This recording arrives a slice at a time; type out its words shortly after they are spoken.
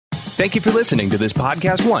Thank you for listening to this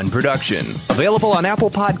Podcast One production. Available on Apple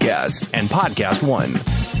Podcasts and Podcast One.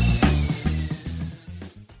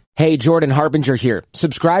 Hey, Jordan Harbinger here.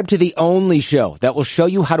 Subscribe to the only show that will show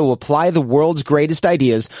you how to apply the world's greatest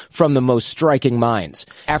ideas from the most striking minds.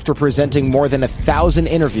 After presenting more than 1,000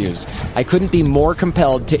 interviews, I couldn't be more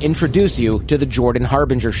compelled to introduce you to the Jordan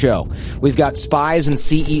Harbinger Show. We've got spies and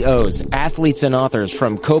CEOs, athletes and authors,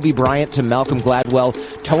 from Kobe Bryant to Malcolm Gladwell,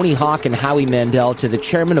 Tony Hawk and Howie Mandel, to the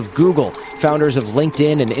chairman of Google, founders of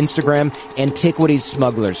LinkedIn and Instagram, antiquities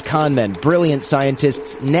smugglers, con men, brilliant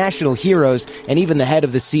scientists, national heroes, and even the head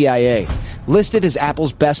of the CIA. Listed as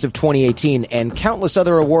Apple's Best of 2018 and countless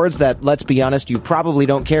other awards that, let's be honest, you probably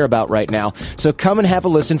don't care about right now. So come and have a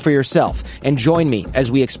listen for yourself and join me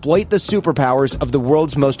as we exploit the superpowers of the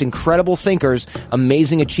world's most incredible thinkers,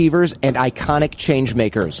 amazing achievers, and iconic change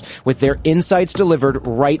makers with their insights delivered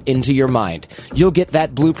right into your mind. You'll get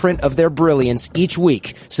that blueprint of their brilliance each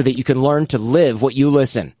week so that you can learn to live what you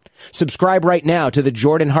listen. Subscribe right now to The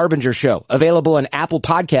Jordan Harbinger Show, available on Apple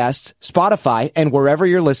Podcasts, Spotify, and wherever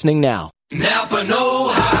you're listening now. Napa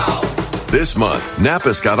know-how. This month,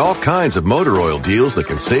 Napa's got all kinds of motor oil deals that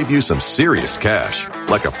can save you some serious cash.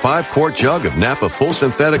 Like a 5-quart jug of Napa full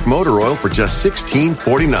synthetic motor oil for just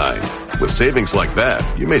 $16.49. With savings like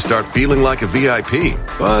that, you may start feeling like a VIP.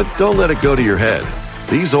 But don't let it go to your head.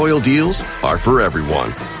 These oil deals are for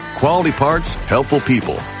everyone. Quality parts, helpful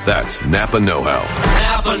people. That's Napa know-how.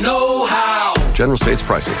 Napa know-how. General States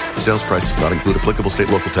pricing. Sales price does not include applicable state,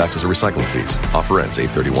 local taxes, or recycling fees. Offer ends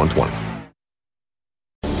 8/31/20.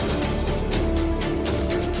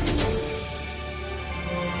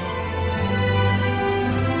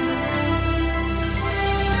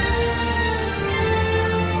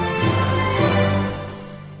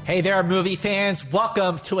 Hey there, movie fans.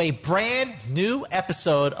 Welcome to a brand new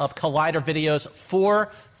episode of Collider Videos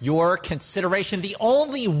for your consideration. The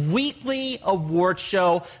only weekly award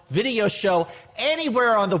show, video show,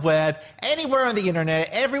 anywhere on the web, anywhere on the internet,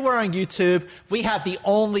 everywhere on YouTube. We have the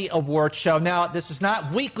only award show. Now, this is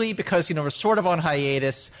not weekly because, we're sort of on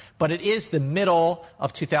hiatus, but it is the middle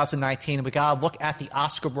of 2019. We got to look at the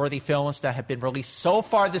Oscar-worthy films that have been released so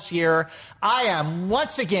far this year. I am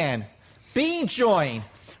once again being joined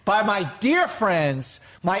by my dear friends,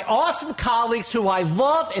 my awesome colleagues who I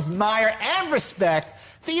love, admire, and respect,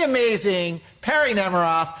 the amazing Perry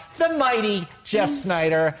Nemiroff, the mighty Jeff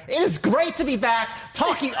Snyder. It is great to be back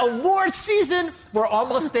talking award season. We're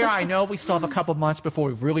almost there. I know we still have a couple months before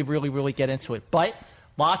we really get into it, but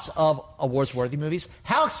lots of awards-worthy movies.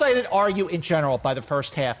 How excited are you in general by the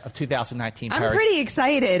first half of 2019, Perry? I'm pretty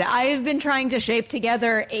excited. I've been trying to shape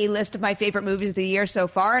together a list of my favorite movies of the year so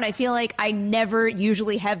far, and I feel like I never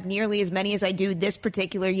usually have nearly as many as I do this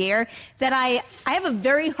particular year, that I have a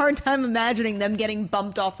very hard time imagining them getting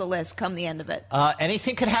bumped off the list come the end of it.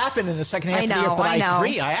 Anything could happen in the second half of the year, but I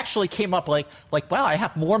agree. I actually came up like, wow, I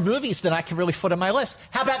have more movies than I can really foot on my list.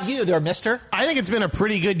 How about you there, mister? I think it's been a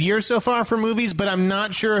pretty good year so far for movies, but I'm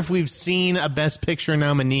not sure if we've seen a Best Picture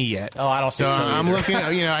nominee yet. Oh, I don't think so either. I'm looking,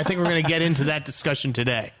 I think we're going to get into that discussion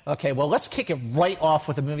today. Okay, well, let's kick it right off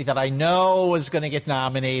with a movie that I know is going to get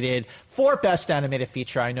nominated for Best Animated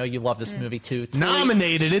Feature. I know you love this movie, too.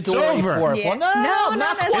 Nominated? It's over. Yeah. Well, no,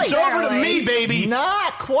 not quite. It's over to me, baby.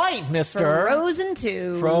 Not quite, mister. Frozen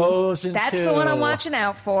 2. Frozen 2. That's the one I'm watching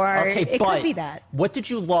out for. Okay, it could be that. What did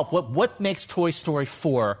you love? What makes Toy Story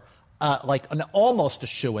 4 like almost a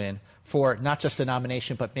shoo-in for not just a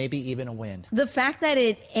nomination, but maybe even a win? The fact that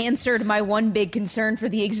it answered my one big concern for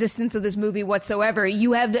the existence of this movie whatsoever.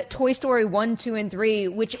 You have Toy Story 1, 2, and 3,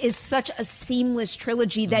 which is such a seamless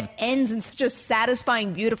trilogy that ends in such a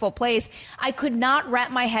satisfying, beautiful place. I could not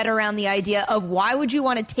wrap my head around the idea of why would you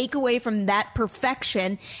want to take away from that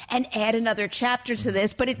perfection and add another chapter to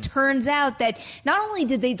this? But it turns out that not only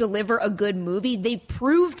did they deliver a good movie, they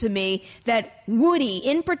proved to me that Woody,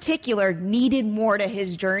 in particular, needed more to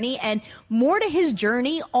his journey, and more to his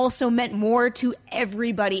journey also meant more to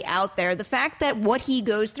everybody out there. The fact that what he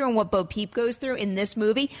goes through and what Bo Peep goes through in this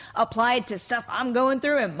movie applied to stuff I'm going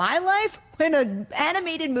through in my life, when an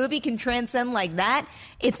animated movie can transcend like that,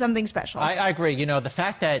 it's something special. I agree. The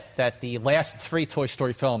fact that the last 3 Toy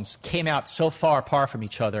Story films came out so far apart from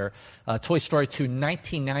each other, Toy Story 2,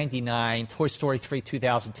 1999, Toy Story 3,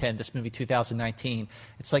 2010, this movie, 2019,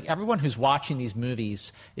 it's like everyone who's watching these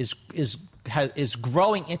movies is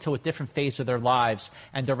growing into a different phase of their lives,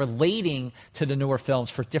 and they're relating to the newer films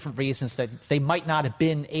for different reasons that they might not have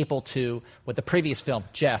been able to with the previous film.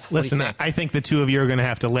 Jeff, listen, what do you think? I think the two of you are going to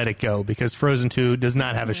have to let it go because Frozen 2 does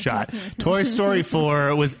not have a shot. Toy Story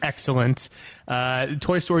 4 was excellent.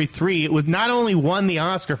 Toy Story 3 was not only won the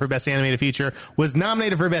Oscar for Best Animated Feature, was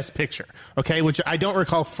nominated for Best Picture. Okay, which I don't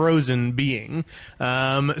recall Frozen being.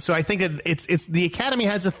 So I think it's the Academy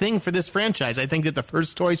has a thing for this franchise. I think that the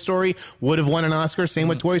first Toy Story would have won an Oscar. Same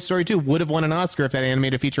with Toy Story 2 would have won an Oscar if that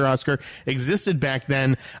animated feature Oscar existed back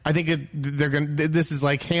then. I think this is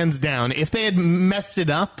like hands down. If they had messed it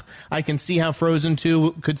up, I can see how Frozen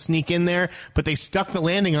 2 could sneak in there, but they stuck the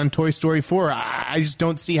landing on Toy Story 4. I just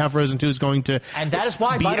don't see how Frozen 2 is going to and that is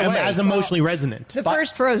why, be by the way, as emotionally resonant. The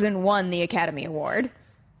first Frozen won the Academy Award.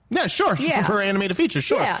 Yeah, sure. Yeah. For animated feature,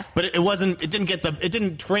 sure. Yeah. But it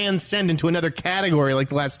didn't transcend into another category like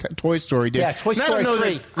the last Toy Story did. Yeah, Toy Story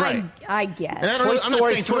 3. Right. I guess. And I'm not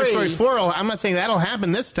saying Toy Story 4, I'm not saying that'll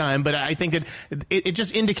happen this time, but I think that it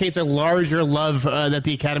just indicates a larger love that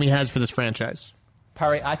the Academy has for this franchise.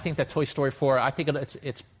 Perry, I think that Toy Story 4, I think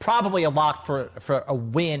it's probably a lock for a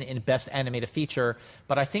win in Best Animated Feature,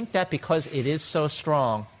 but I think that because it is so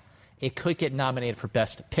strong, it could get nominated for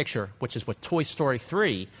Best Picture, which is what Toy Story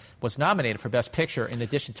 3 was nominated for Best Picture in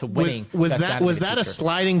addition to winning was Best Animated Was that Feature. a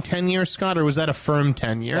sliding 10-year, Scott, or was that a firm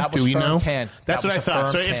 10-year? That was Do we firm know? 10. That's That what I was a thought.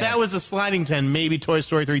 firm So 10. if that was a sliding 10, maybe Toy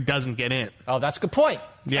Story 3 doesn't get in. Oh, that's a good point.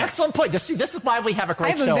 Yeah. Excellent point. This is why we have a great I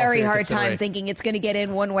have show. a very for your hard time consideration. thinking it's going to get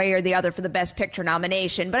in one way or the other for the Best Picture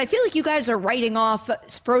nomination. But I feel like you guys are writing off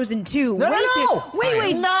Frozen 2 No.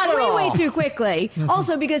 way too quickly.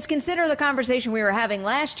 Also, because consider the conversation we were having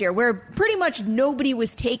last year, where pretty much nobody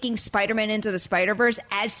was taking Spider-Man Into the Spider-Verse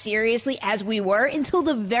as seriously as we were until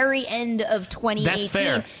the very end of 2018. That's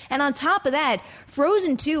fair. And on top of that,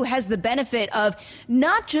 Frozen 2 has the benefit of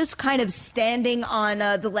not just kind of standing on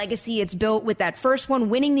the legacy it's built with that first one,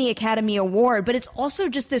 winning the Academy Award, but it's also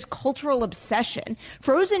just this cultural obsession.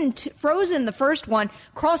 Frozen, the first one,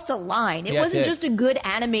 crossed a line. It wasn't just a good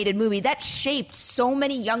animated movie. That shaped so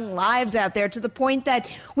many young lives out there to the point that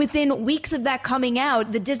within weeks of that coming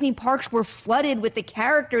out, the Disney parks were flooded with the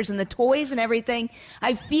characters and the toys and everything.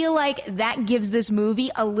 I feel like that gives this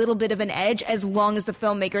movie a little bit of an edge as long as the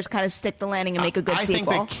filmmakers kind of stick the landing and make a good I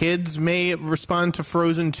sequel. think that kids may respond to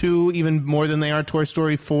Frozen 2 even more than they are Toy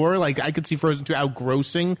Story 4. Like, I could see Frozen 2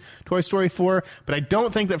 outgrossing Toy Story 4, but I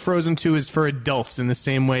don't think that Frozen 2 is for adults in the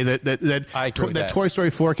same way that Toy Story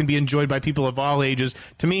 4 can be enjoyed by people of all ages.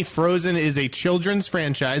 To me, Frozen is a children's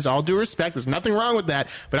franchise. All due respect, there's nothing wrong with that,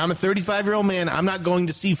 but I'm a 35-year-old man. I'm not going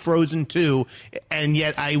to see Frozen 2, and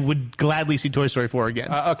yet I would gladly see Toy Story 4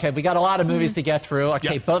 again. Okay, we got a lot of movies to get through.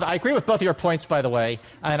 Okay, Yeah. I agree with both of your points, by the way,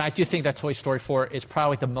 and I do think that Toy Story 4 is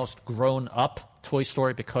probably the most grown-up Toy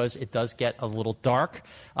Story because it does get a little dark.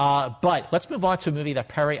 But let's move on to a movie that,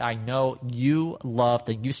 Perry, I know you loved,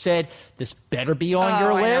 and you said this better be on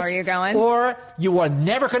your I know list, where you're going. or you are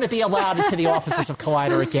never going to be allowed into the offices of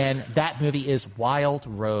Collider again. That movie is Wild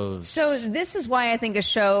Rose. So this is why I think a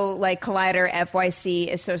show like Collider FYC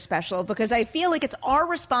is so special, because I feel like it's our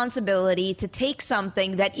responsibility to take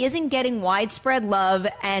something that isn't getting widespread love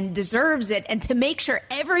and deserves it, and to make sure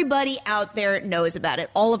everybody out there knows about it.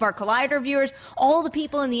 All of our Collider viewers, all the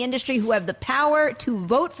people in the industry who have the power to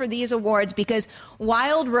vote for these awards, because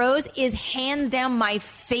Wild Rose is hands down my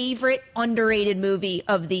favorite underrated movie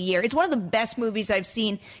of the year. It's one of the best movies I've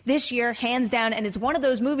seen this year, hands down, and it's one of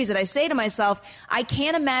those movies that I say to myself, I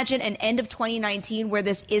can't imagine an end of 2019 where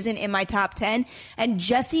this isn't in my top 10, and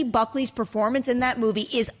Jessie Buckley's performance in that movie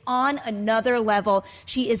is on another level.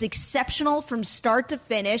 She is exceptional from start to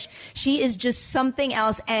finish. She is just something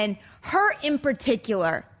else, and her in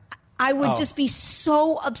particular, I would just be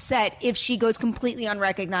so upset if she goes completely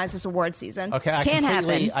unrecognized this award season. Okay, I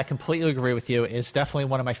completely agree with you. It's definitely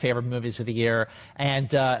one of my favorite movies of the year. And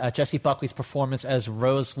Jessie Buckley's performance as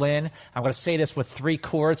Rose Lynn, I'm going to say this with 3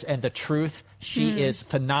 chords and the truth. She is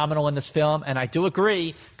phenomenal in this film, and I do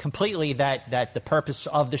agree completely that the purpose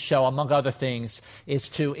of the show, among other things, is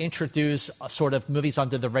to introduce sort of movies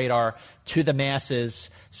under the radar to the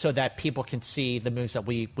masses so that people can see the movies that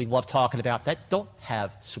we love talking about that don't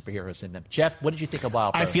have superheroes in them. Jeff, what did you think of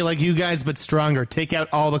Wild Rose? I feel like you guys, but stronger. Take out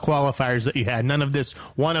all the qualifiers that you had. None of this,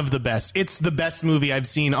 one of the best. It's the best movie I've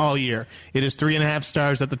seen all year. It is 3.5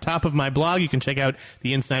 stars at the top of my blog. You can check out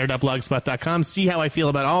theinsider.blogspot.com. See how I feel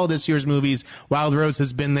about all this year's movies. Wild Rose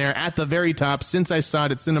has been there at the very top since I saw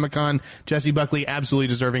it at CinemaCon. Jessie Buckley, absolutely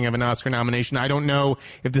deserving of an Oscar nomination. I don't know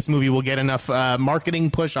if this movie will get enough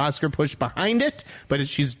marketing push, Oscar push behind it, but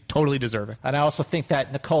she's totally deserving. And I also think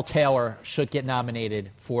that Nicole Taylor should get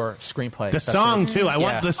nominated for screenplay. The song, too. I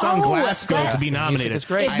want the song Glasgow to be The nominated. music is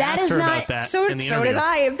great. If I that asked is her not, about that so in the did interview.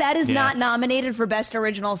 I. If that is not nominated for Best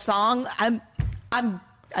Original Song, I'm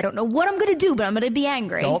I don't know what I'm going to do, but I'm going to be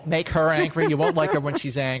angry. Don't make her angry. You won't like her when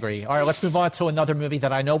she's angry. All right, let's move on to another movie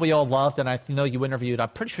that I know we all loved, and I know you interviewed. I'm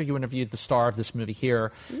pretty sure you interviewed the star of this movie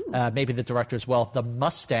here, maybe the director as well, The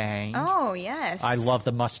Mustang. Oh, yes. I love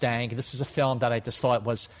The Mustang. This is a film that I just thought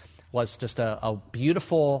was just a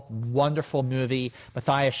beautiful, wonderful movie.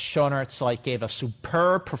 Matthias Schoenaerts gave a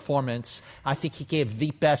superb performance. I think he gave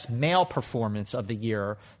the best male performance of the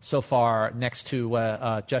year so far, next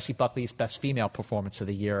to Jessie Buckley's best female performance of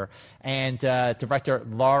the year. And director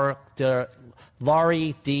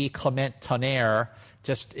Laurie D. Clement Tonnerre.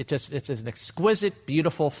 It's an exquisite,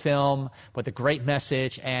 beautiful film with a great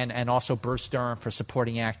message, and also Bruce Dern for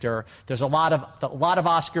supporting actor. There's a lot of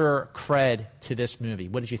Oscar cred to this movie.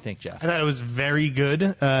 What did you think, Jeff? I thought it was very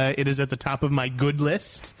good. It is at the top of my good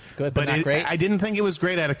list. Good, but not great? I didn't think it was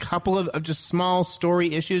great. I had a couple of just small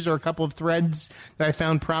story issues or a couple of threads that I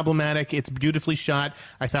found problematic. It's beautifully shot.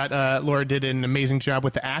 I thought Laura did an amazing job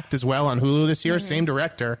with The Act as well on Hulu this year. Same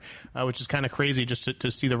director, which is kind of crazy just to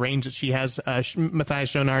see the range that she has.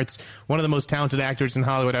 Matthias Schoenaerts, one of the most talented actors in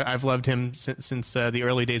Hollywood. I've loved him since the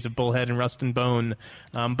early days of Bullhead and Rust and Bone.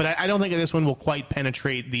 But I don't think this one will quite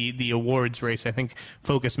penetrate the awards race. I think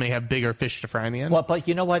Focus may have bigger fish to fry in the end. Well, but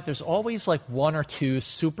you know what? There's always one or two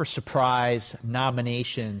super surprise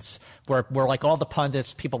nominations where all the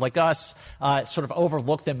pundits, people like us, sort of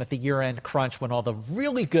overlook them at the year-end crunch when all the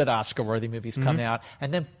really good Oscar-worthy movies come out.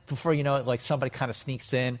 And then before you know it, somebody kind of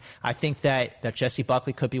sneaks in. I think that Jessie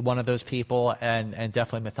Buckley could be one of those people, and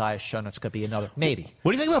definitely Matthias Schoenaerts could be another. Maybe.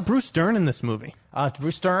 What do you think about Bruce Dern in this movie?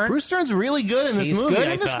 Bruce Dern? Bruce Dern's really good in this movie. He's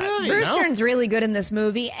good in this movie. Bruce Dern's really good in this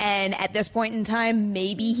movie, and at this point in time,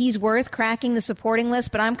 maybe he's worth cracking the supporting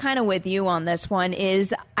list, but I'm kind of with you on this one.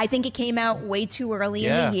 I think it came out way too early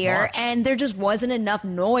in the year, March. and there just wasn't enough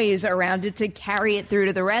noise around it to carry it through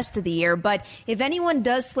to the rest of the year. But if anyone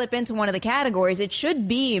does slip into one of the categories, it should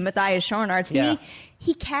be Matthias Schoenaerts. Yeah.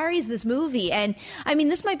 He carries this movie, and I mean,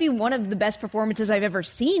 this might be one of the best performances I've ever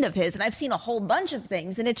seen of his, and I've seen a whole bunch of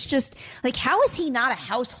things, and it's just how is he not a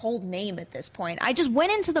household name at this point? I just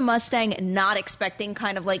went into The Mustang not expecting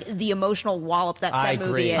kind of the emotional wallop that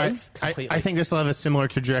movie is. I think this will have a similar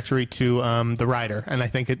trajectory to The Rider, and I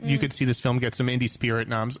think you could see this film get some indie spirit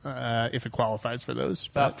noms if it qualifies for those.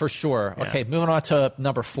 For sure. Yeah. Okay, moving on to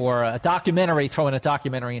number 4, throwing a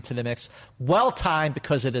documentary into the mix. Well-timed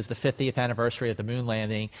because it is the 50th anniversary of the moon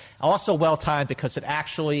landing. Also well-timed because it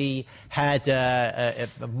actually had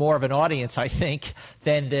more of an audience, I think,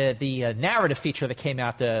 than the narrative feature that came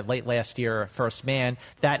out late last year, First Man.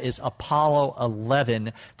 That is Apollo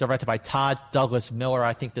 11, directed by Todd Douglas Miller.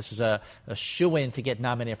 I think this is a shoo-in to get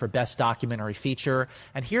nominated for Best Documentary Feature.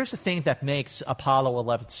 And here's the thing that makes Apollo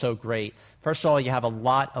 11 so great. First of all, you have a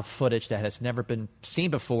lot of footage that has never been seen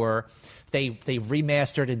before. They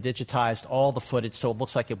remastered and digitized all the footage, so it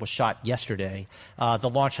looks like it was shot yesterday. The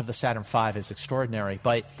launch of the Saturn V is extraordinary,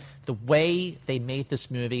 but the way they made this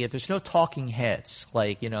movie, there's no talking heads.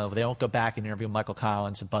 They don't go back and interview Michael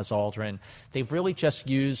Collins and Buzz Aldrin. They really just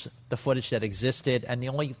use the footage that existed, and the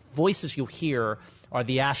only voices you'll hear are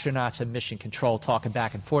the astronauts in Mission Control talking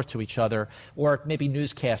back and forth to each other, or maybe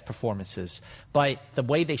newscast performances. But the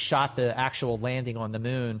way they shot the actual landing on the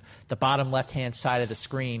moon, the bottom left-hand side of the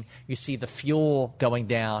screen, you see the fuel going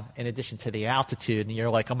down in addition to the altitude, and you're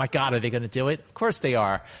like, oh my God, are they going to do it? Of course they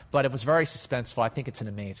are. But it was very suspenseful. I think it's an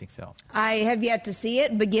amazing film. I have yet to see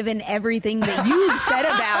it, but given everything that you've said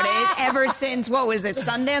about it ever since, what was it,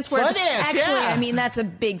 Sundance? Sundance, yeah. I mean, that's a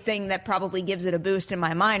big thing that probably gives it a boost in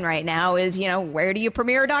my mind right now is, where do you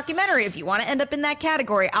premiere a documentary if you want to end up in that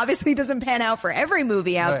category? Obviously, it doesn't pan out for every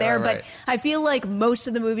movie out there, but I feel like most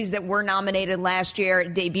of the movies that were nominated last year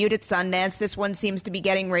debuted at Sundance. This one seems to be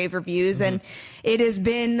getting rave reviews, and it has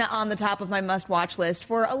been on the top of my must-watch list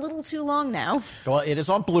for a little too long now. Well, it is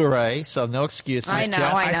on Blu-ray, so no excuses. I know,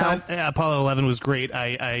 Jeff. I know. I thought Apollo 11 was great.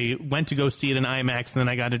 I went to go see it in IMAX, and then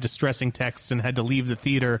I got a distressing text and had to leave the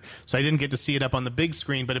theater, so I didn't get to see it up on the big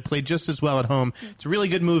screen, but it played just as well at home. It's a really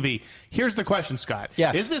good movie. Here's the question, Scott.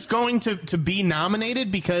 Yes. Is this going to be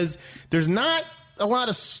nominated? Because there's not a lot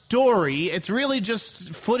of story. It's really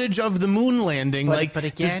just footage of the moon landing. But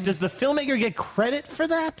again, does the filmmaker get credit for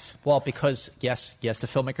that? Well, because yes, the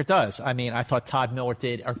filmmaker does. I mean, I thought Todd Miller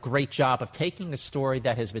did a great job of taking a story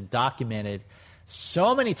that has been documented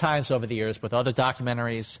so many times over the years with other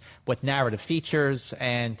documentaries, with narrative features,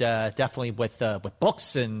 and definitely with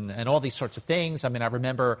books and all these sorts of things. I mean, I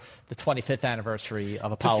remember the 25th anniversary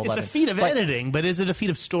of Apollo 11. It's a feat of editing, but is it a feat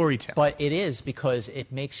of storytelling? But it is, because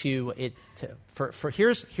it makes you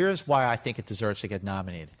here's why I think it deserves to get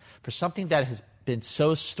nominated. For something that has been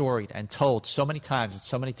so storied and told so many times in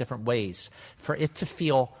so many different ways, for it to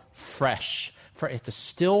feel fresh, for it to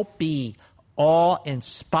still be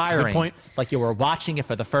awe-inspiring, Good point. like you were watching it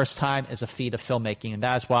for the first time, is a feat of filmmaking, and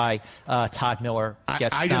that's why Todd Miller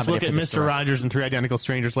gets I just look at Mr. Rogers and Three Identical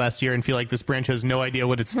Strangers last year and feel like this branch has no idea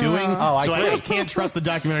what it's doing. I can't trust the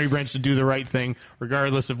documentary branch to do the right thing,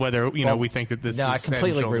 regardless of whether we think that this. No, is I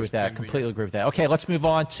completely agree with that. Completely agree with that. Okay, let's move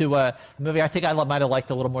on to a movie I think I might have liked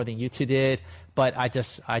a little more than you two did, but I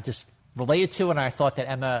just related to it, and I thought that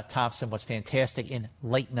Emma Thompson was fantastic in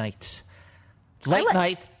Late Night. Late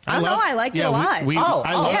Night. I liked it a lot.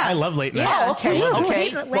 I love Late Night. Yeah, okay.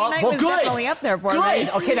 Late Night was definitely up there for me.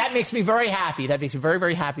 Okay, that makes me very happy. That makes me very,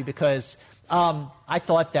 very happy because I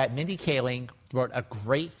thought that Mindy Kaling wrote a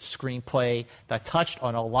great screenplay that touched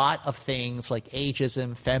on a lot of things like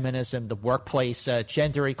ageism, feminism, the workplace,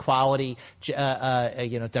 gender equality,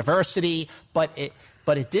 diversity,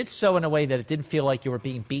 but it did so in a way that it didn't feel like you were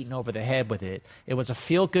being beaten over the head with it. It was a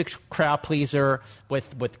feel-good crowd pleaser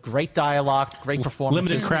with great dialogue, great performances.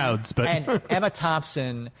 Limited crowds, but and Emma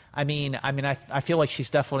Thompson. I feel like she's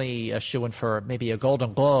definitely a shoo-in for maybe a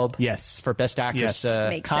Golden Globe. Yes, for Best Actress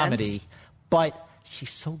comedy, sense. But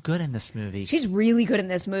she's so good in this movie. She's really good in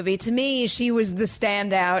this movie. To me, she was the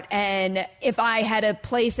standout. And if I had to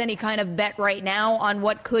place any kind of bet right now on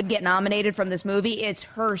what could get nominated from this movie, it's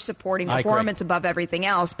her supporting performance above everything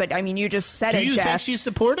else. But I mean, you just said it, Jeff. Do you think she's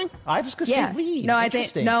supporting? I was going to say lead. No,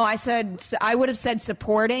 I would have said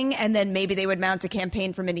supporting, and then maybe they would mount a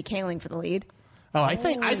campaign for Mindy Kaling for the lead. Oh, I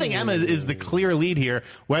think Emma is the clear lead here.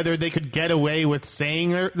 Whether they could get away with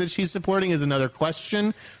saying that she's supporting is another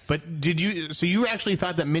question. But so you actually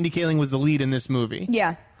thought that Mindy Kaling was the lead in this movie?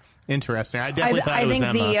 Yeah. Interesting. I definitely thought it was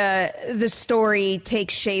Emma. I think the story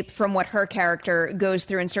takes shape from what her character goes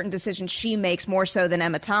through and certain decisions she makes more so than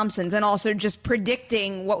Emma Thompson's, and also just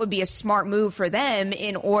predicting what would be a smart move for them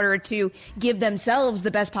in order to give themselves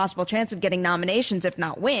the best possible chance of getting nominations, if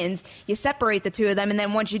not wins. You separate the two of them, and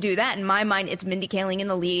then once you do that, in my mind, it's Mindy Kaling in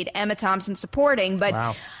the lead, Emma Thompson supporting. But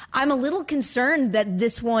wow. I'm a little concerned that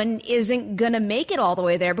this one isn't going to make it all the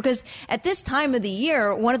way there, because at this time of the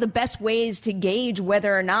year, one of the best ways to gauge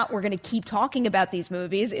whether or not we're going to keep talking about these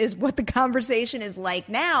movies is what the conversation is like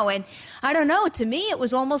now. And I don't know, to me, it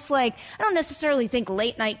was almost like, I don't necessarily think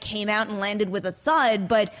Late Night came out and landed with a thud,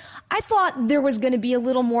 but I thought there was going to be a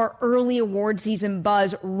little more early award season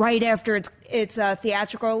buzz right after its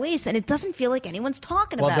theatrical release, and it doesn't feel like anyone's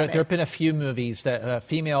talking about it. Well, there have been a few movies that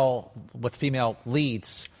female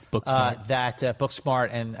leads. Booksmart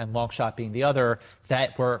and Longshot being the other,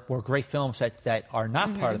 that were great films that are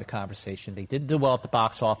not part of the conversation. They did do well at the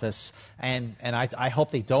box office, and I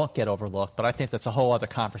hope they don't get overlooked, but I think that's a whole other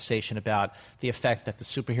conversation about the effect that the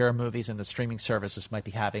superhero movies and the streaming services might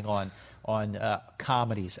be having on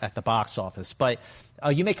comedies at the box office. But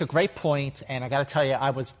you make a great point, and I got to tell you,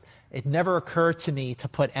 it never occurred to me to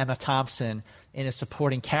put Emma Thompson in a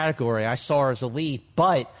supporting category. I saw her as a lead,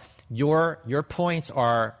 but your points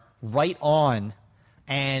are right on,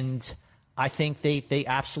 and I think they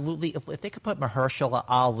absolutely, if they could put Mahershala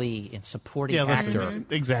Ali in supporting actor,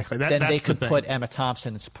 exactly, then they could put Emma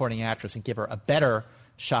Thompson in supporting actress and give her a better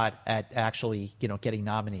shot at actually getting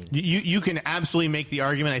nominated. You can absolutely make the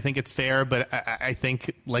argument. I think it's fair, but I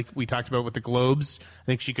think, like we talked about with the Globes, I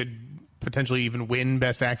think she could potentially even win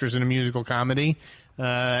Best Actress in a Musical Comedy.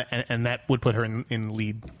 And that would put her in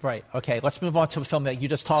lead. Right. Okay. Let's move on to a film that you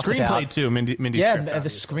just talked about. Screenplay too, Mindy's the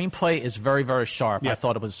screenplay is very, very sharp. Yeah. I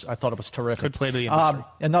thought it was terrific. Could play the industry.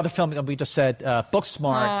 Another film that we just said,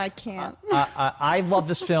 Booksmart. Oh, I can't. I love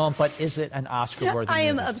this film, but is it an Oscar-worthy movie? I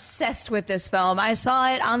am obsessed with this film. I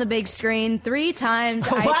saw it on the big screen 3 times.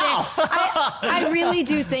 Wow. I really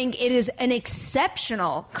do think it is an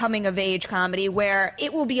exceptional coming-of-age comedy where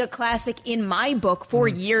it will be a classic in my book for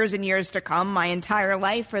years and years to come, my entire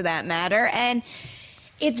life for that matter. And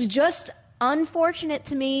it's just unfortunate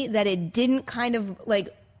to me that it didn't kind of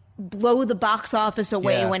like blow the box office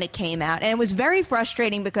away when it came out. And it was very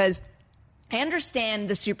frustrating because I understand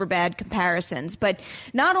the Superbad comparisons, but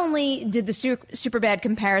not only did the Superbad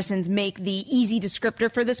comparisons make the easy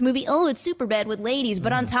descriptor for this movie, oh, it's Superbad with ladies,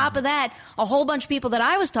 but on top of that, a whole bunch of people that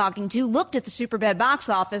I was talking to looked at the Superbad box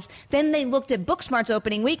office, then they looked at Booksmart's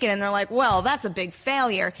opening weekend, and they're like, well, that's a big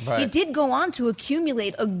failure. Right. It did go on to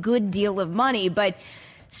accumulate a good deal of money, but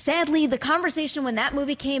sadly, the conversation when that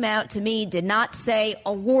movie came out to me did not say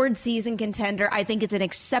award season contender. I think it's an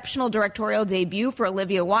exceptional directorial debut for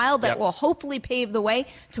Olivia Wilde that will hopefully pave the way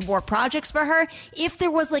to more projects for her. If there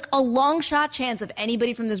was like a long shot chance of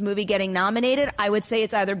anybody from this movie getting nominated, I would say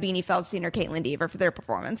it's either Beanie Feldstein or Caitlin Dever for their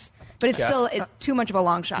performance. But it's still too much of a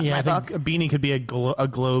long shot in my I book. think Beanie could be a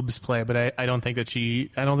Globes play, but I don't think that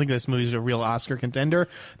I don't think this movie's a real Oscar contender.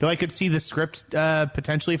 Though I could see the script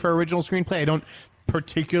potentially for original screenplay. I don't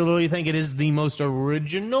particularly think it is the most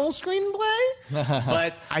original screenplay,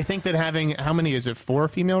 but I think that having, how many is it, 4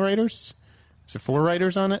 female writers? Is it 4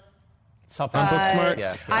 writers on it? Something. On Booksmart?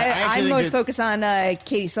 Yeah. I'm most focused on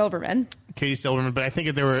Katie Silverman. Katie Silverman, but I think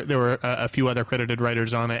that there were a few other credited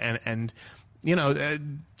writers on it, and you know,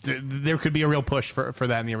 there could be a real push for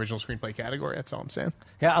that in the original screenplay category. That's all I'm saying.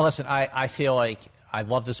 Yeah, listen, I feel like I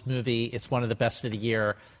love this movie. It's one of the best of the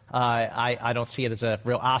year. I don't see it as a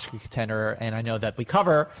real Oscar contender, and I know that we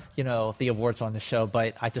cover, the awards on the show,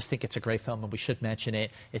 but I just think it's a great film, and we should mention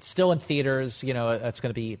it. It's still in theaters. It's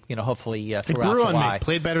going to be, hopefully throughout it grew July. on me.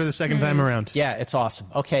 Played better the second time around. Yeah, it's awesome.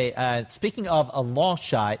 Okay, speaking of a long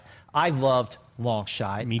shot, I loved Long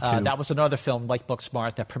Shot. Me too. That was another film like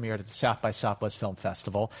Booksmart that premiered at the South by Southwest Film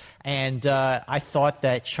Festival, and I thought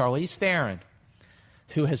that Charlize Theron,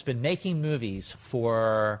 who has been making movies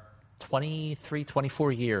for 23,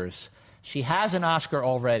 24 years. She has an Oscar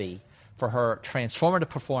already for her transformative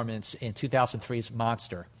performance in 2003's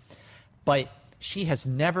Monster. But she has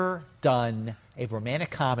never done a romantic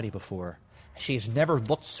comedy before. She has never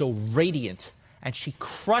looked so radiant, and she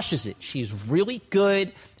crushes it. She's really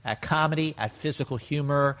good at comedy, at physical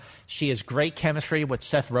humor. She has great chemistry with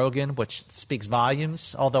Seth Rogen, which speaks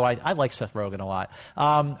volumes, although I like Seth Rogen a lot.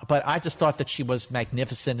 But I just thought that she was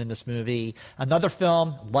magnificent in this movie. Another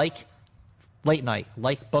film like Late Night,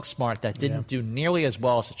 like Booksmart, that didn't do nearly as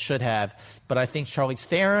well as it should have. But I think Charlize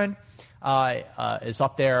Theron is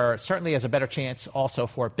up there, certainly has a better chance also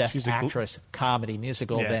for Best Actress Comedy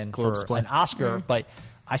Musical than for an Oscar. But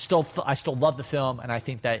I still love the film, and I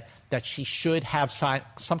think that she should have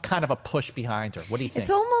some kind of a push behind her. What do you think?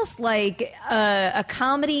 It's almost like a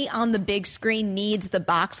comedy on the big screen needs the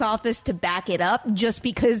box office to back it up, just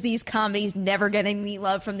because these comedies never get any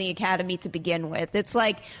love from the Academy to begin with. It's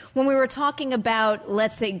like when we were talking about,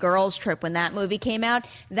 let's say, Girls Trip, when that movie came out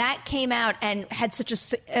and had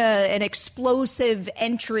such an explosive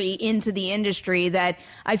entry into the industry that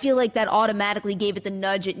I feel like that automatically gave it the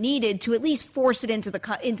nudge it needed to at least force it into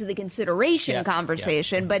the consideration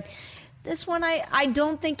conversation. But this one, I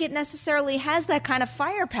don't think it necessarily has that kind of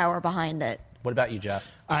firepower behind it. What about you, Jeff?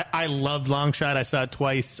 I loved Long Shot. I saw it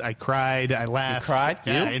twice. I cried. I laughed. You cried?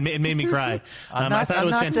 Yeah, it made me cry. I thought it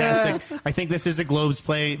was fantastic. I think this is a Globes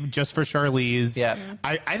play just for Charlize. Yeah.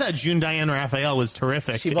 I thought June Diane Raphael was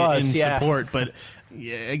terrific in support, but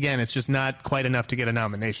again, it's just not quite enough to get a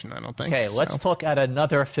nomination, I don't think. Okay, let's look at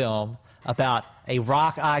another film about a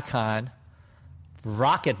rock icon,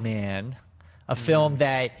 Rocket Man. A film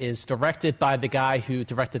that is directed by the guy who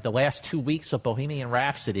directed the last 2 weeks of Bohemian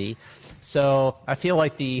Rhapsody. So I feel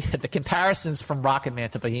like the comparisons from Rocket Man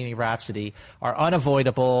to Bohemian Rhapsody are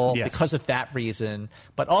unavoidable because of that reason.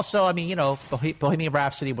 But also, I mean, Bohemian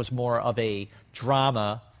Rhapsody was more of a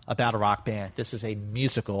drama about a rock band. This is a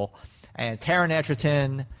musical. And Taron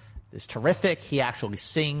Egerton is terrific. He actually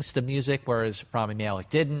sings the music, whereas Rami Malek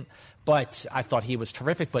didn't. But I thought he was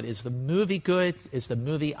terrific. But is the movie good? Is the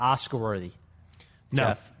movie Oscar-worthy? No.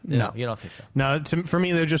 Jeff? No, you don't think so? No, for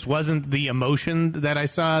me, there just wasn't the emotion that I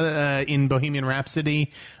saw in Bohemian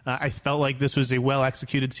Rhapsody. I felt like this was a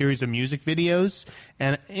well-executed series of music videos.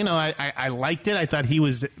 And, I liked it. I thought he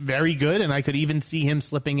was very good, and I could even see him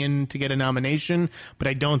slipping in to get a nomination. But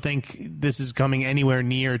I don't think this is coming anywhere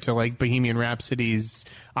near to, like, Bohemian Rhapsody's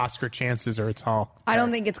Oscar chances or its all. I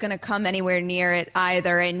don't think it's going to come anywhere near it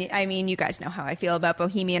either. And, I mean, you guys know how I feel about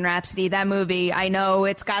Bohemian Rhapsody. That movie, I know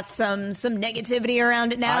it's got some negativity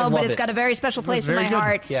around it now, but it's got a very special place in my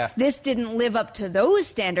heart. Yeah. This didn't live up to those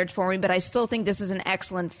standards for me, but I still think this is an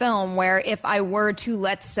excellent film where if I were to,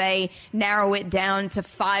 let's say, narrow it down to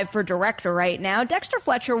 5 for director right now, Dexter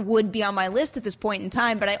Fletcher would be on my list at this point in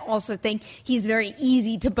time, but I also think he's very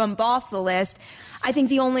easy to bump off the list. I think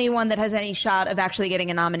the only one that has any shot of actually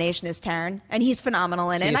getting a nomination is Taron, and he's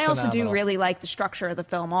phenomenal in it. And I also do really like the structure of the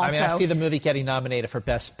film also. I mean, I see the movie getting nominated for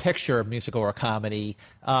Best Picture, musical or comedy,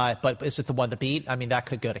 but is it the one to beat? I mean, that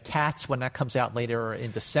could go to Cats when that comes out later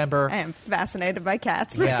in December. I am fascinated by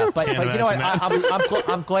Cats. Yeah, but you know what?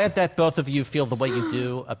 I'm glad that both of you feel the way you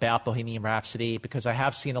do about Bohemian Rhapsody, because I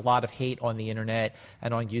have seen a lot of hate on the internet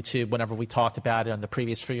and on YouTube whenever we talked about it on the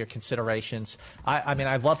previous For Your Considerations. I mean,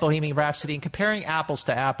 I love Bohemian Rhapsody, and comparing apples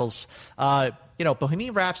to apples,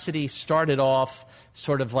 Bohemian Rhapsody started off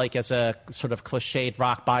sort of like as a sort of cliched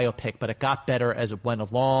rock biopic, but it got better as it went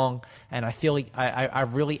along. And I feel like I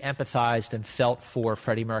really empathized and felt for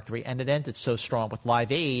Freddie Mercury, and it ended so strong with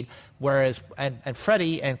Live Aid. Whereas, and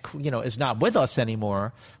Freddie, is not with us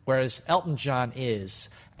anymore, whereas Elton John is.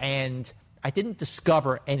 And I didn't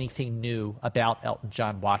discover anything new about Elton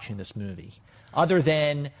John watching this movie, other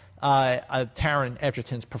than Taron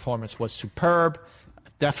Egerton's performance was superb.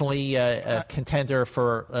 Definitely a contender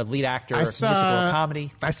for a lead actor, musical or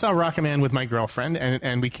comedy. I saw Rocketman with my girlfriend,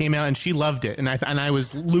 and we came out, and she loved it, and I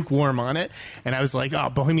was lukewarm on it, and I was like,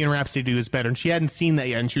 oh, Bohemian Rhapsody is better, and she hadn't seen that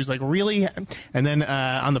yet, and she was like, really? And then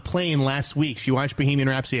on the plane last week, she watched Bohemian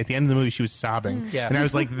Rhapsody. At the end of the movie, she was sobbing, and I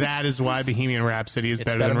was like, that is why Bohemian Rhapsody is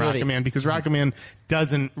better than Rocketman, because Rocketman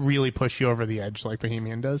doesn't really push you over the edge like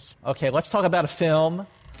Bohemian does. Okay, let's talk about a film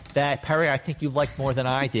that, Perry, I think you liked more than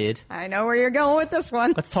I did. I know where you're going with this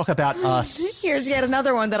one. Let's talk about Us. Here's yet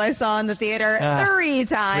another one that I saw in the theater 3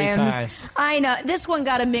 times. 3 times. I know. This one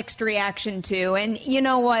got a mixed reaction, too. And you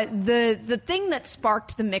know what? The thing that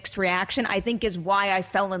sparked the mixed reaction, I think, is why I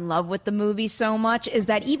fell in love with the movie so much, is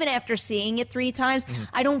that even after seeing it 3 times,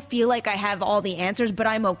 I don't feel like I have all the answers, but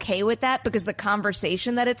I'm okay with that because the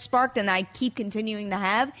conversation that it sparked and I keep continuing to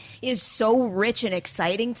have is so rich and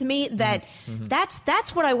exciting to me that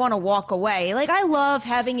that's what I want to walk away. Like, I love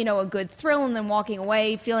having, a good thrill and then walking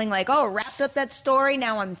away feeling like, oh, wrapped up that story.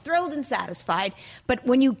 Now I'm thrilled and satisfied. But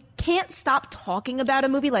when you can't stop talking about a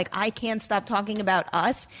movie, like I can't stop talking about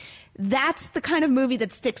Us, that's the kind of movie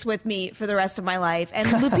that sticks with me for the rest of my life. And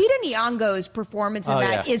Lupita Nyong'o's performance in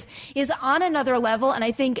that is on another level. And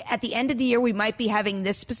I think at the end of the year, we might be having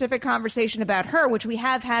this specific conversation about her, which we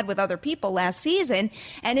have had with other people last season.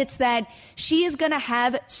 And it's that she is going to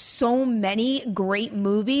have so many great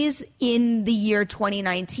movies in the year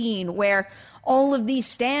 2019 where all of these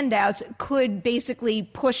standouts could basically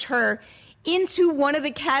push her into one of the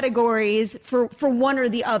categories for one or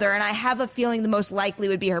the other, and I have a feeling the most likely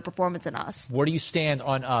would be her performance in Us. Where do you stand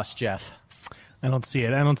on Us, Jeff? I don't see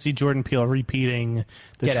it. I don't see Jordan Peele repeating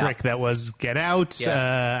the Get trick Out. that was Get Out.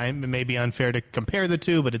 Yeah. It may be unfair to compare the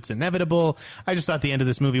two, but it's inevitable. I just thought the end of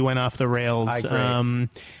this movie went off the rails. I agree.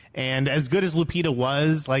 And as good as Lupita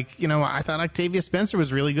was, I thought Octavia Spencer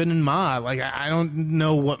was really good in Ma. I don't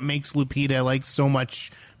know what makes Lupita so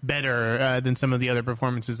much better than some of the other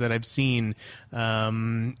performances that I've seen.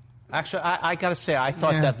 Actually, I got to say, I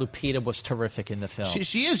thought that Lupita was terrific in the film.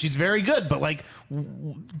 She is. She's very good. But,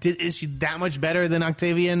 is she that much better than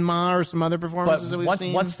Octavia and Ma or some other performances that we've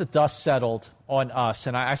seen? Once the dust settled on Us,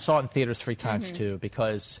 and I saw it in theaters 3 times, too,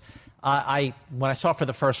 because when I saw it for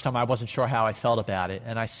the first time, I wasn't sure how I felt about it.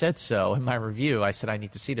 And I said so in my review. I said I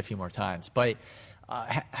need to see it a few more times. But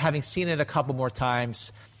having seen it a couple more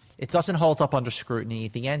times, it doesn't hold up under scrutiny.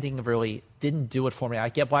 The ending really didn't do it for me. I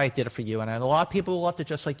get why it did it for you, and I know a lot of people loved it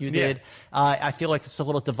just like you did. I feel like it's a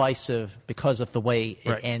little divisive because of the way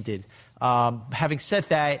it ended. Having said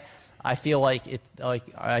that, I feel like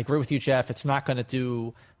I agree with you, Jeff. It's not going to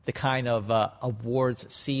do the kind of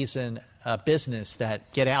awards season business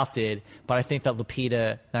that Get Out did, but I think that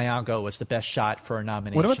Lupita Nyong'o was the best shot for a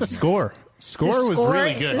nomination. What about the score? Score was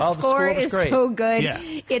really good. The score is great. so good. Yeah.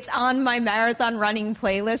 It's on my marathon running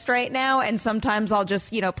playlist right now, and sometimes I'll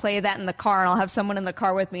just, play that in the car, and I'll have someone in the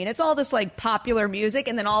car with me, and it's all this popular music,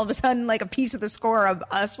 and then all of a sudden a piece of the score of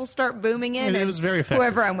Us will start booming in. And it was very effective.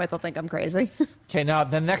 Whoever I'm with will think I'm crazy. Okay, now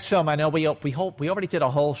the next film, I know we already did a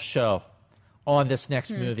whole show on this next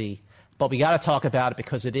movie, but we got to talk about it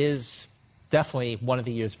because it is definitely one of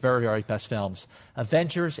the year's very, very best films,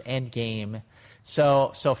 Avengers Endgame.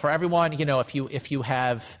 So for everyone, if you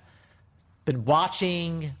have been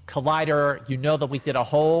watching Collider, you know that we did a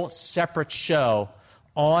whole separate show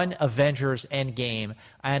on Avengers Endgame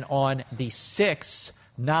and on the 6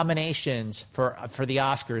 nominations for the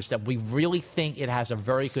Oscars that we really think it has a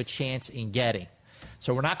very good chance in getting.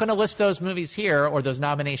 So we're not going to list those movies here or those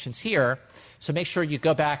nominations here. So make sure you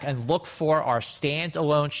go back and look for our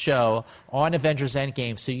standalone show on Avengers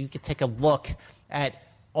Endgame so you can take a look at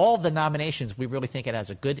all the nominations we really think it has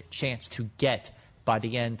a good chance to get by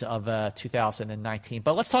the end of 2019.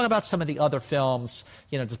 But let's talk about some of the other films,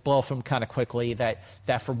 just blow through them kind of quickly, that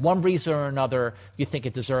for one reason or another, you think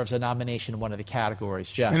it deserves a nomination in one of the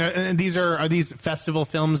categories. Jeff? And these are these festival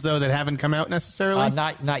films, though, that haven't come out necessarily?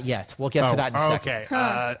 Not yet. We'll get to that in a second.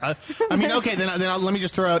 Okay. Then let me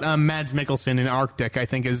just throw out Mads Mikkelsen in Arctic, I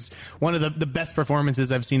think, is one of the best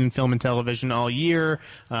performances I've seen in film and television all year.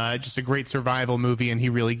 Just a great survival movie, and he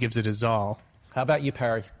really gives it his all. How about you,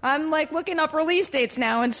 Perry? I'm looking up release dates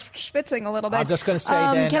now and schwitzing a little bit. I'm just going to say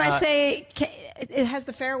then. Can I say It has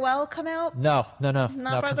The Farewell come out? No. Not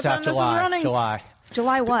No, by it the comes out time this is running.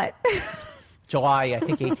 July what? July, I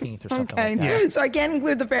think 18th or something Okay, like that. so I can't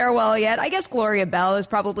include The Farewell yet. I guess Gloria Bell is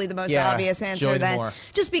probably the most obvious answer Julianne then. Moore.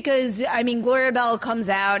 Just because, I mean, Gloria Bell comes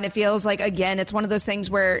out and it feels like, again, it's one of those things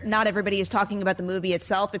where not everybody is talking about the movie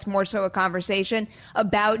itself. It's more so a conversation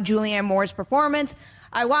about Julianne Moore's performance.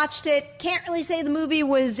 I watched it. Can't really say the movie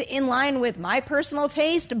was in line with my personal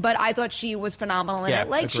taste, but I thought she was phenomenal in it,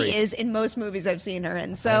 like agreed. she is in most movies I've seen her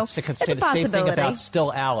in. So It's to it's consider a the same thing possibility. about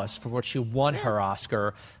Still Alice, for which she won her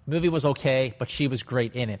Oscar. Movie was okay, but she was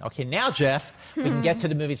great in it. Okay, now, Jeff, we can get to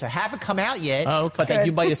the movies that haven't come out yet, but that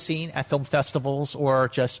you might have seen at film festivals or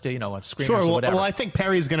just, on screeners Sure. or whatever. Well, I think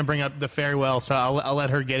Perry's going to bring up The Farewell, so I'll let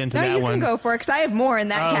her get into No, that you one. can go for it because I have more in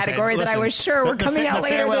that category that I was sure were coming out The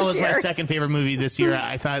later Farewell this is year. my second favorite movie this year.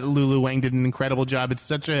 I thought Lulu Wang did an incredible job. It's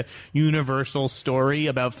such a universal story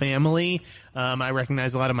about family. I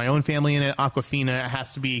recognize a lot of my own family in it. Awkwafina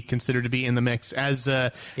has to be considered to be in the mix, as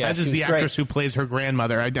is the actress who plays her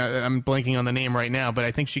grandmother. I'm blanking on the name right now, but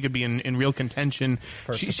I think she could be in real contention.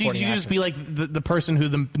 She could just be like the person who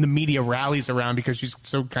the media rallies around because she's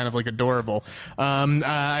so kind of like adorable.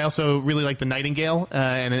 I also really like The Nightingale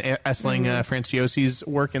and Aisling Franciosi's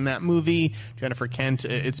work in that movie. Jennifer Kent.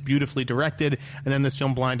 It's beautifully directed. And then this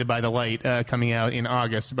film Blinded by the Light coming out in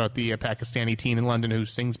August about the Pakistani teen in London who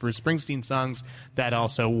sings Bruce Springsteen songs. That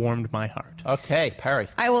also warmed my heart. Okay, Perry.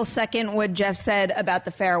 I will second what Jeff said about The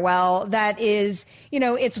Farewell. That is,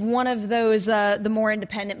 it's one of those the more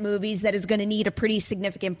independent movies that is going to need a pretty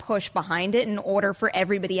significant push behind it in order for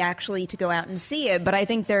everybody actually to go out and see it. But I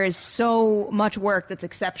think there is so much work that's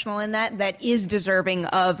exceptional in that is deserving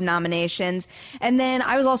of nominations. And then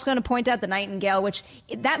I was also going to point out The Nightingale, which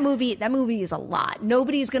that movie is a lot.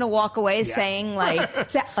 Nobody's going to walk away saying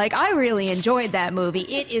like I really enjoyed that movie.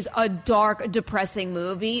 It is a dark, depressing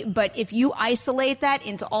movie, but if you isolate that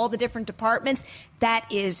into all the different departments, that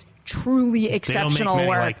is truly exceptional they don't make many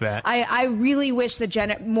work. like that. I really wish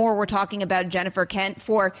that more were talking about Jennifer Kent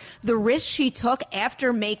for the risk she took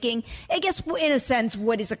after making, I guess, in a sense,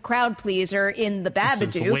 what is a crowd pleaser in The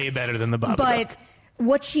Babadook. This is way better than The Babadook. But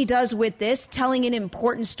what she does with this, telling an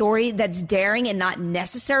important story that's daring and not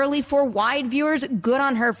necessarily for wide viewers, good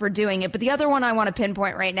on her for doing it. But the other one I want to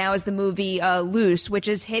pinpoint right now is the movie Loose, which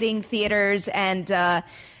is hitting theaters and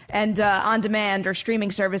on demand or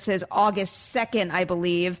streaming services August 2nd, I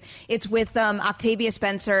believe. It's with Octavia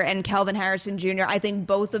Spencer and Kelvin Harrison Jr. I think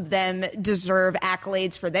both of them deserve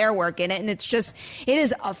accolades for their work in it. And it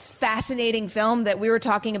is a fascinating film that we were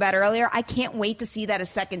talking about earlier. I can't wait to see that a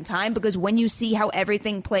second time because when you see how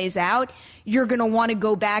everything plays out, you're going to want to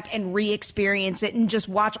go back and re-experience it and just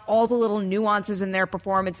watch all the little nuances in their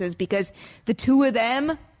performances because the two of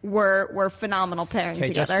them were phenomenal pairing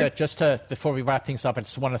together. Just to before we wrap things up, I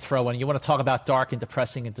just want to throw in. You want to talk about dark and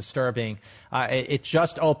depressing and disturbing? It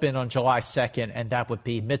just opened on July 2nd, and that would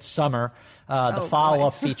be Midsummer, the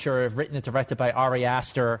follow-up feature written and directed by Ari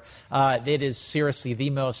Aster. It is seriously the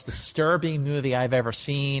most disturbing movie I've ever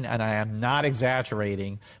seen, and I am not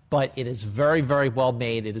exaggerating. But it is very, very well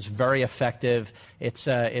made. It is very effective. It's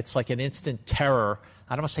like an instant terror.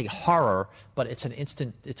 I don't want to say horror, but it's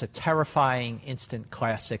a terrifying instant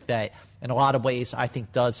classic that in a lot of ways I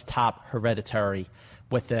think does top Hereditary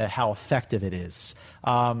with how effective it is.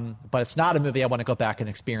 But it's not a movie I want to go back and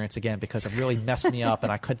experience again because it really messed me up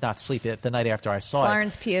and I could not sleep the night after I saw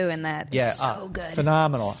Florence Pugh in that is so good.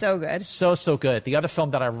 Phenomenal. So good. So good. The other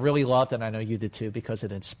film that I really loved, and I know you did too because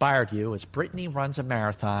it inspired you, is Brittany Runs a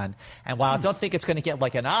Marathon. And while I don't think it's going to get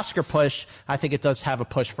like an Oscar push, I think it does have a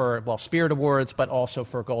push for, Spirit Awards, but also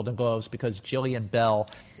for Golden Globes because Jillian Bell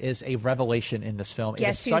is a revelation in this film. It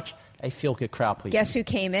is such a feel-good crowd pleaser. Guess who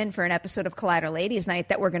came in for an episode of Collider Ladies Night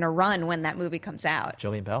that we're going to run when that movie comes out?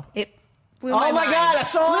 Jillian Bell? It blew my mind. God,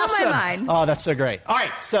 that's so awesome. Blew my mind. Oh, that's so great. All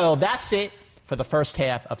right, so that's it for the first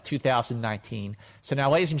half of 2019. So now,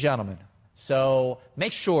 ladies and gentlemen, so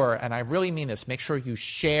make sure, and I really mean this, make sure you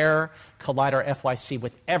share Collider FYC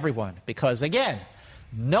with everyone because, again,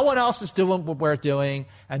 no one else is doing what we're doing,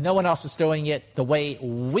 and no one else is doing it the way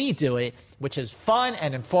we do it, which is fun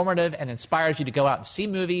and informative and inspires you to go out and see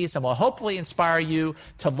movies and will hopefully inspire you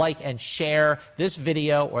to like and share this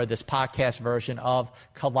video or this podcast version of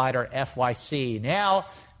Collider FYC. Now,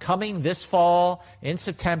 coming this fall in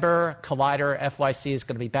September, Collider FYC is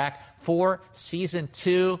going to be back for Season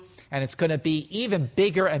 2. And it's going to be even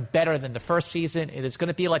bigger and better than the first season. It is going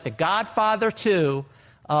to be like The Godfather 2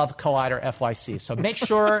 of Collider FYC. So make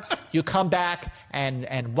sure you come back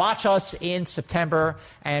and watch us in September.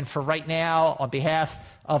 And for right now, on behalf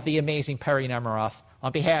of the amazing Perry Nemiroff,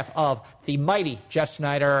 on behalf of the mighty Jeff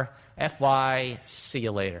Snyder, FY, see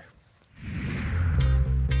you later.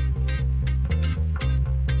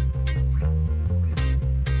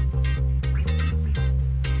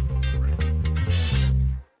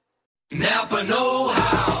 Napa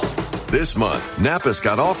know-how. This month, Napa's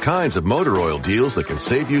got all kinds of motor oil deals that can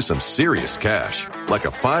save you some serious cash. Like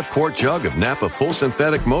a 5-quart jug of Napa full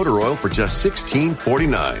synthetic motor oil for just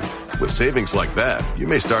 $16.49. With savings like that, you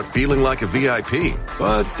may start feeling like a VIP.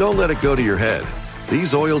 But don't let it go to your head.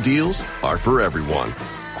 These oil deals are for everyone.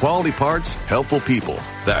 Quality parts, helpful people.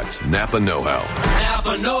 That's Napa know-how.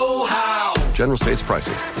 Napa know-how. General States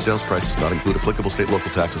pricing. Sales prices not include applicable state,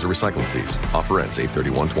 local taxes, or recycling fees. Offer ends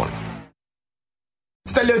 8/31/20.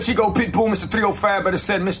 It's that little Chico Pitbull, Mr. 305, better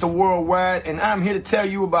said Mr. Worldwide, and I'm here to tell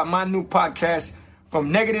you about my new podcast,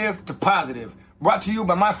 From Negative to Positive, brought to you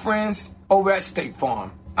by my friends over at State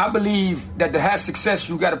Farm. I believe that to have success,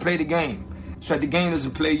 you got to play the game, so that the game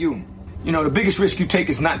doesn't play you. You know, the biggest risk you take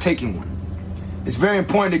is not taking one. It's very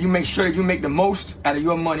important that you make sure that you make the most out of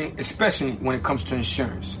your money, especially when it comes to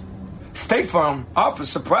insurance. State Farm offers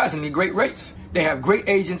surprisingly great rates. They have great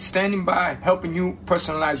agents standing by helping you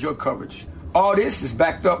personalize your coverage. All this is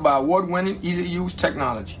backed up by award-winning, easy-to-use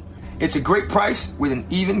technology. It's a great price with an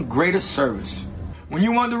even greater service. When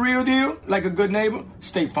you want the real deal, like a good neighbor,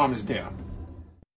 State Farm is there.